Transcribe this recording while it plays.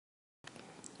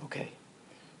Okay,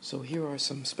 so here are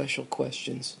some special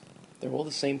questions. They're all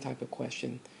the same type of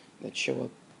question that show up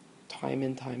time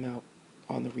in, time out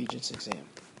on the Regents exam.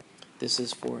 This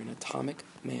is for an atomic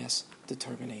mass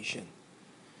determination.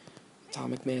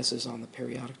 Atomic masses on the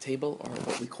periodic table are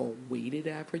what we call weighted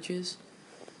averages.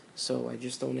 So I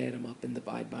just don't add them up and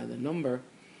divide by the number,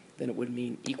 then it would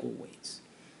mean equal weights.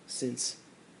 Since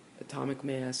atomic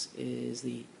mass is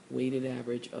the weighted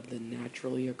average of the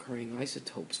naturally occurring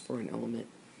isotopes for an element,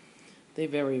 they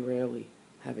very rarely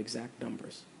have exact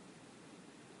numbers.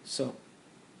 So,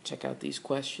 check out these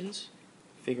questions,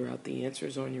 figure out the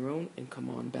answers on your own, and come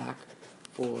on back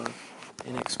for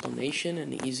an explanation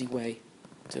and an easy way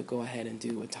to go ahead and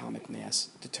do atomic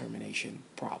mass determination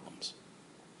problems.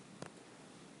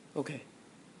 Okay,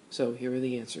 so here are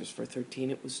the answers. For 13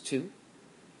 it was 2,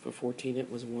 for 14 it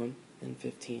was 1, and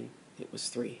 15 it was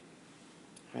 3.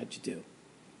 How'd you do?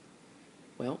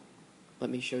 Well, let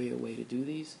me show you a way to do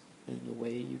these, and the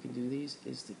way you can do these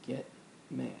is to get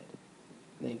mad.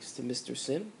 Thanks to Mr.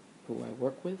 Sim, who I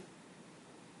work with.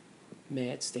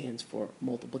 MAD stands for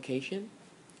multiplication,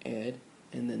 add,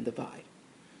 and then divide.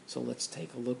 So let's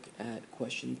take a look at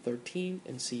question 13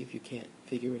 and see if you can't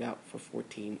figure it out for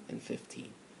 14 and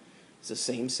 15. It's the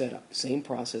same setup, same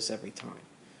process every time.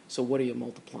 So what are you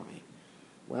multiplying?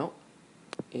 Well,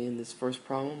 in this first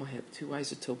problem, I have 2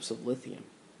 isotopes of lithium.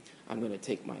 I'm going to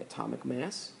take my atomic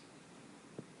mass,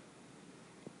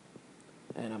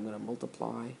 and I'm going to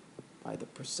multiply by the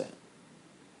percent.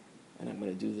 And I'm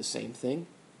going to do the same thing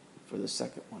for the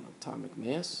second one, atomic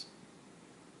mass,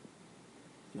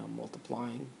 and I'm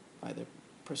multiplying by the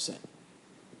percent.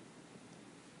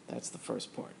 That's the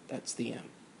first part. That's the M.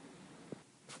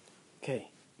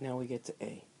 Okay, now we get to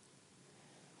A.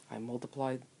 I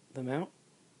multiplied them out,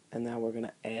 and now we're going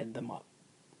to add them up.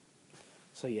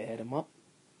 So you add them up,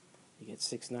 you get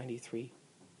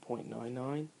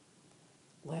 693.99.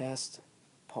 Last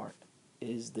part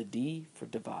is the D for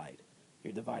divide.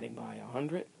 You're dividing by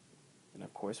 100, and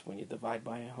of course when you divide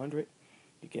by 100,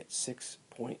 you get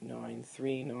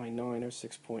 6.9399 or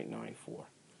 6.94.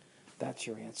 That's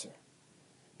your answer.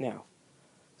 Now,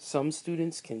 some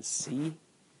students can see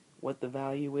what the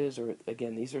value is, or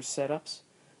again, these are setups,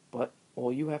 but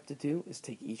all you have to do is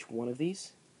take each one of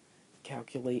these,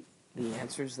 calculate the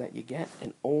answers that you get,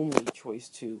 and only choice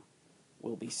 2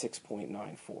 will be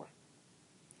 6.94.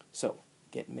 So,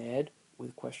 get mad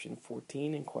with question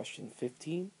 14 and question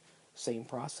 15. Same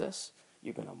process.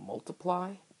 You're going to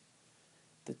multiply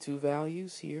the 2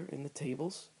 values here in the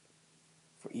tables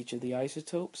for each of the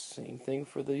isotopes. Same thing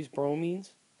for these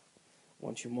bromines.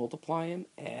 Once you multiply them,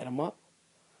 add them up,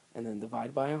 and then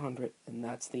divide by 100, and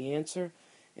that's the answer.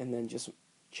 And then just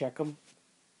check them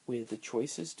with the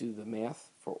choices, do the math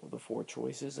for the 4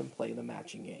 choices, and play the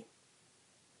matching game.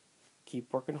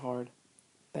 Keep working hard.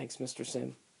 Thanks, Mr.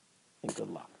 Sim, and good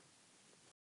luck.